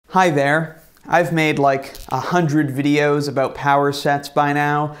Hi there. I've made like 100 videos about power sets by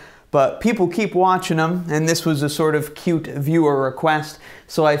now, but people keep watching them, and this was a sort of cute viewer request,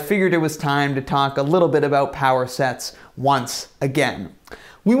 so I figured it was time to talk a little bit about power sets once again.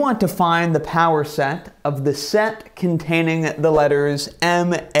 We want to find the power set of the set containing the letters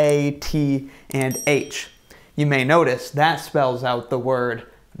M, A, T, and H. You may notice that spells out the word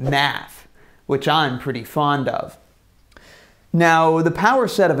math, which I'm pretty fond of. Now, the power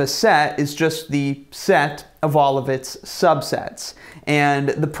set of a set is just the set of all of its subsets. And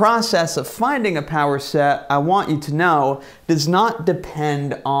the process of finding a power set, I want you to know, does not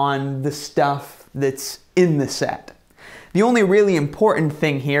depend on the stuff that's in the set. The only really important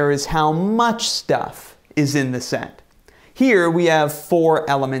thing here is how much stuff is in the set. Here we have 4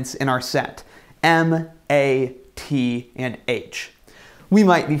 elements in our set: M, A, T, and H. We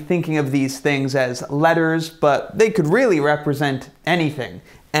might be thinking of these things as letters, but they could really represent anything.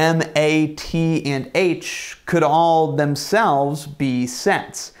 M, A, T, and H could all themselves be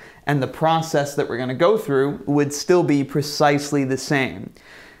sets, and the process that we're going to go through would still be precisely the same.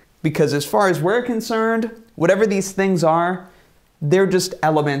 Because as far as we're concerned, whatever these things are, they're just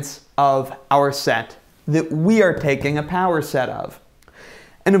elements of our set that we are taking a power set of.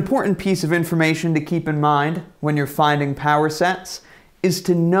 An important piece of information to keep in mind when you're finding power sets is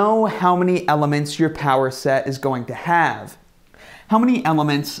to know how many elements your power set is going to have. How many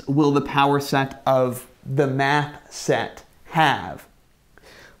elements will the power set of the math set have?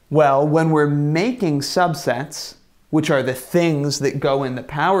 Well, when we're making subsets, which are the things that go in the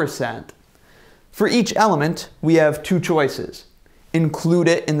power set, for each element we have 2 choices: include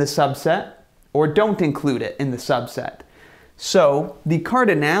it in the subset or don't include it in the subset. So the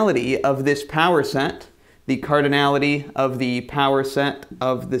cardinality of this power set, the cardinality of the power set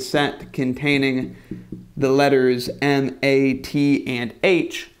of the set containing the letters M, A, T, and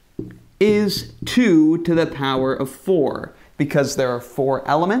H, is 2 to the power of 4, because there are 4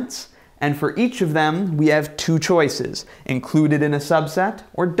 elements, and for each of them we have 2 choices: include it in a subset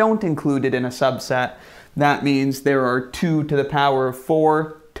or don't include it in a subset. That means there are 2 to the power of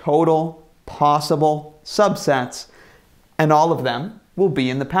 4 total possible subsets, and all of them will be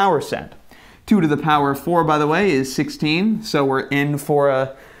in the power set. 2 to the power of 4, by the way, is 16, so we're in for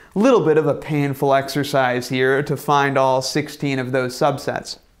a little bit of a painful exercise here to find all 16 of those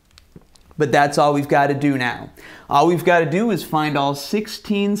subsets. But that's all we've got to do now. All we've got to do is find all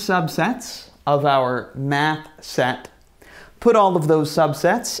 16 subsets of our math set, put all of those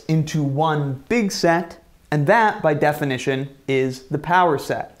subsets into one big set, and that, by definition, is the power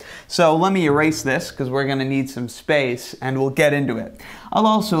set. So let me erase this, because we're going to need some space, and we'll get into it. I'll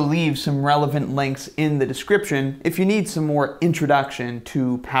also leave some relevant links in the description if you need some more introduction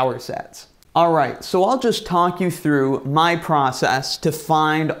to power sets. Alright, so I'll just talk you through my process to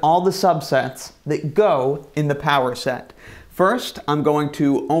find all the subsets that go in the power set. First, I'm going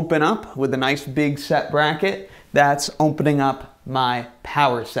to open up with a nice big set bracket. That's opening up my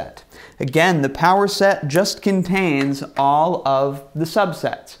power set. Again, the power set just contains all of the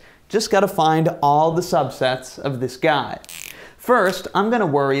subsets. Just got to find all the subsets of this guy. First, I'm going to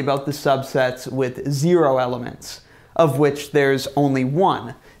worry about the subsets with 0 elements, of which there's only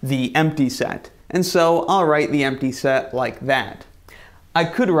one, the empty set. And so I'll write the empty set like that. I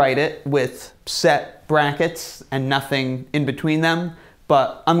could write it with set brackets and nothing in between them,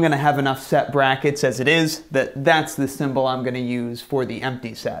 but I'm going to have enough set brackets as it is that that's the symbol I'm going to use for the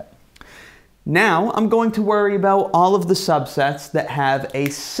empty set. Now I'm going to worry about all of the subsets that have a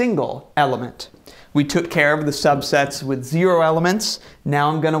single element. We took care of the subsets with 0 elements. Now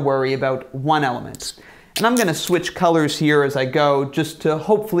I'm going to worry about 1 element. And I'm going to switch colors here as I go, just to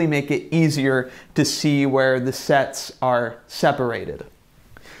hopefully make it easier to see where the sets are separated.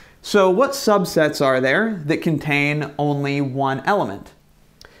 So what subsets are there that contain only 1 element?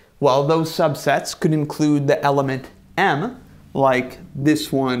 Well, those subsets could include the element M, like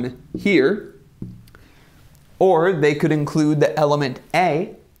this one here, or they could include the element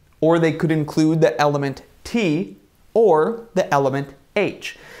A, or they could include the element T, or the element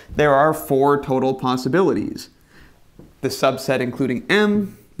H. There are 4 total possibilities: the subset including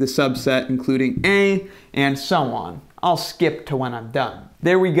M, the subset including A, and so on. I'll skip to when I'm done.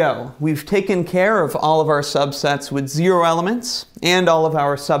 There we go. We've taken care of all of our subsets with 0 elements and all of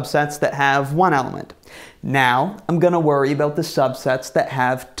our subsets that have 1 element. Now I'm going to worry about the subsets that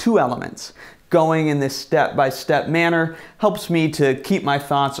have 2 elements. Going in this step-by-step manner helps me to keep my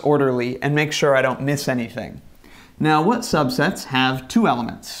thoughts orderly and make sure I don't miss anything. Now, what subsets have 2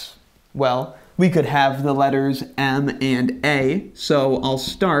 elements? Well, we could have the letters M and A, so I'll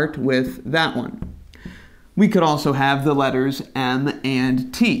start with that one. We could also have the letters M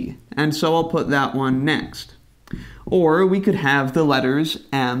and T, and so I'll put that one next. Or we could have the letters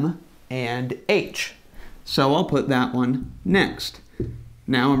M and H, so I'll put that one next.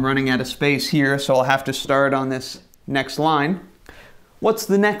 Now I'm running out of space here, so I'll have to start on this next line. What's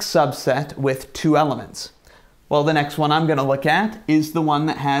the next subset with 2 elements? Well, the next one I'm going to look at is the one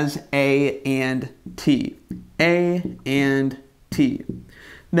that has A and T. A and T.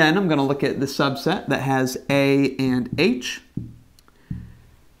 Then I'm going to look at the subset that has A and H.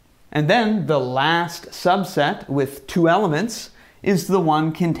 And then the last subset with 2 elements is the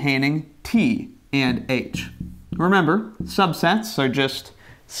one containing T and H. Remember, subsets are just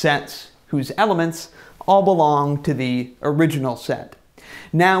sets whose elements all belong to the original set.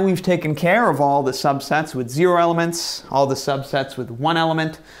 Now we've taken care of all the subsets with 0 elements, all the subsets with 1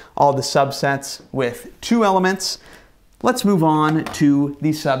 element, all the subsets with 2 elements. Let's move on to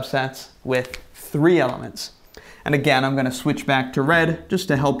the subsets with 3 elements. And again, I'm going to switch back to red just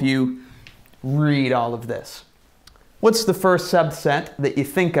to help you read all of this. What's the first subset that you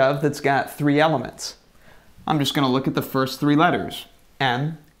think of that's got 3 elements? I'm just going to look at the first 3 letters,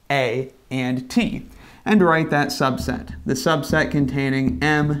 M, A, and T, and write that subset, the subset containing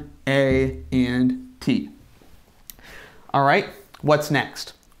M, A, and T. All right, what's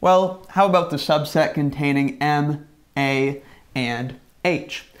next? Well, how about the subset containing M, A, and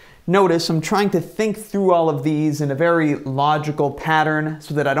H? Notice I'm trying to think through all of these in a very logical pattern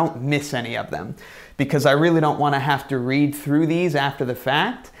so that I don't miss any of them, because I really don't want to have to read through these after the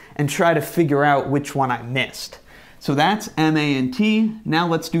fact and try to figure out which one I missed. So that's M, A, and T. Now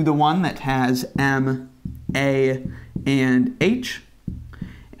let's do the one that has M, A, and H.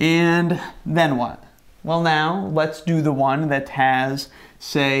 And then what? Well, now let's do the one that has,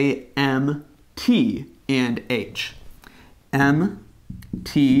 say, M, T, and H. M,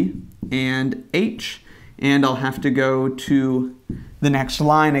 T, and H. And I'll have to go to the next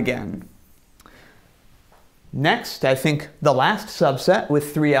line again. Next, I think the last subset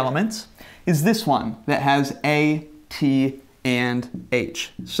with 3 elements is this one that has A, T, and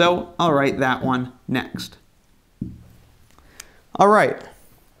H. So I'll write that one next. All right,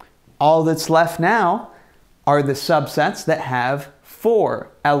 all that's left now are the subsets that have 4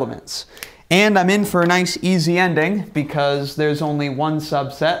 elements. And I'm in for a nice easy ending because there's only one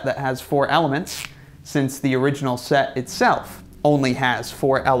subset that has 4 elements, since the original set itself only has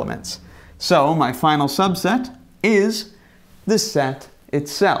 4 elements. So my final subset is the set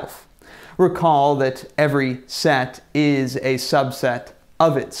itself. Recall that every set is a subset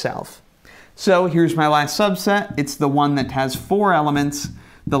of itself. So here's my last subset. It's the one that has 4 elements,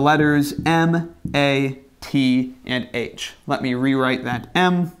 the letters M, A, T, and H. Let me rewrite that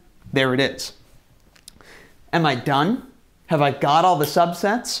M. There it is. Am I done? Have I got all the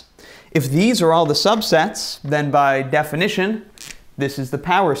subsets? If these are all the subsets, then by definition, this is the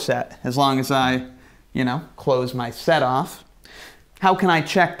power set, as long as I, close my set off. How can I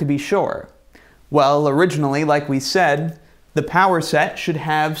check to be sure? Well, originally, like we said, the power set should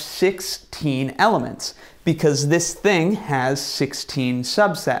have 16 elements, because this thing has 16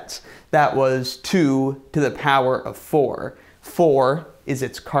 subsets. That was 2 to the power of 4. 4 is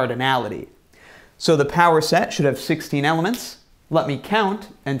its cardinality. So the power set should have 16 elements. Let me count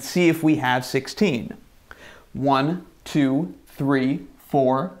and see if we have 16. 1, 2, 3,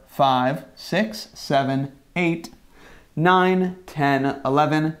 4, 5, 6, 7, 8, 9, 10,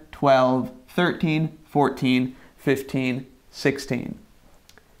 11, 12, 13, 14, 15, 16.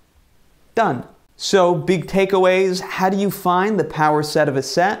 Done. So big takeaways, how do you find the power set of a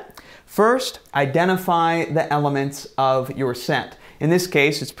set? First, identify the elements of your set. In this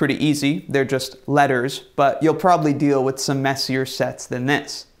case, it's pretty easy. They're just letters, but you'll probably deal with some messier sets than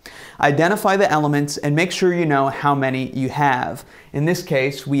this. Identify the elements and make sure you know how many you have. In this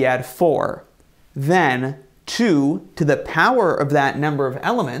case, we had 4. Then 2 to the power of that number of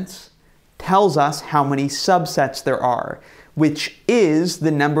elements tells us how many subsets there are, which is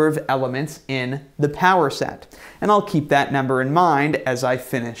the number of elements in the power set. And I'll keep that number in mind as I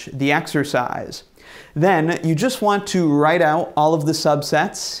finish the exercise. Then you just want to write out all of the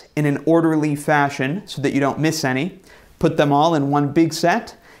subsets in an orderly fashion so that you don't miss any, put them all in one big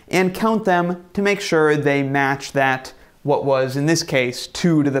set, and count them to make sure they match that, what was in this case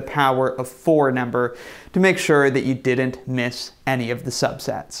 2 to the power of 4 number, to make sure that you didn't miss any of the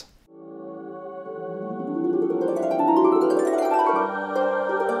subsets.